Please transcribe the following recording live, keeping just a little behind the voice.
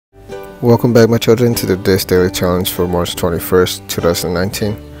Welcome back, my children, to today's daily challenge for March 21st,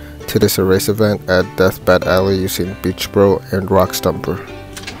 2019. Today's a race event at Deathbat Alley using Beach Bro and Rock Stumper.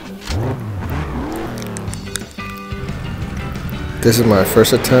 This is my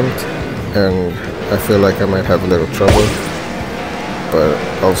first attempt, and I feel like I might have a little trouble, but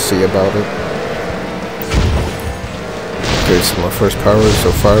I'll see about it. Okay, so my first power is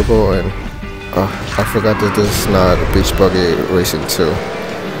a Fireball, and I forgot that this is not Beach Buggy Racing 2.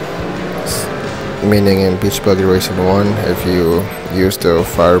 Meaning in Beach Buggy Racing 1, if you use the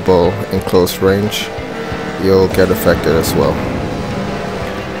Fireball in close range, you'll get affected as well.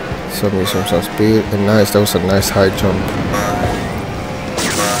 So I'm using some speed, and nice, that was a nice high jump.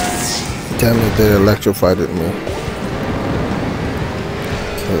 Damn it, they electrified me.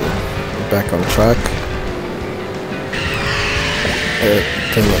 Okay, back on track.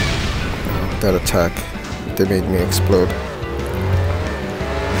 Damn it, that attack, they made me explode.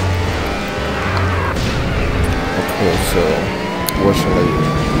 Okay, so fortunately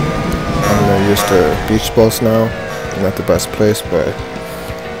I'm gonna use the beach balls now. Not the best place, but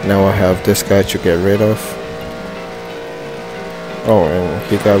now I have this guy to get rid of. Oh, and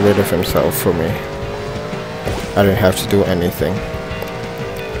he got rid of himself for me. I didn't have to do anything.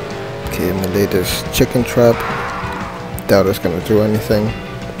 Okay, I'm gonna lay this chicken trap. Doubt it's gonna do anything,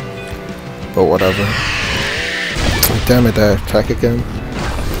 but whatever. Damn it, I attack again.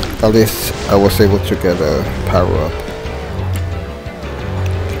 At least I was able to get a power up.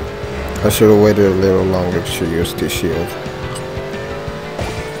 I should have waited a little longer to use the shield.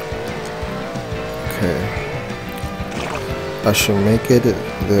 Okay. I should make it a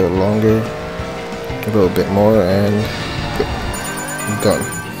little longer, a little bit more, and done.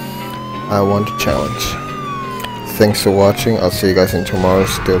 I won the challenge. Thanks for watching. I'll see you guys in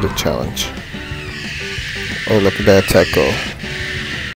tomorrow's daily challenge. Oh, look at that attack go.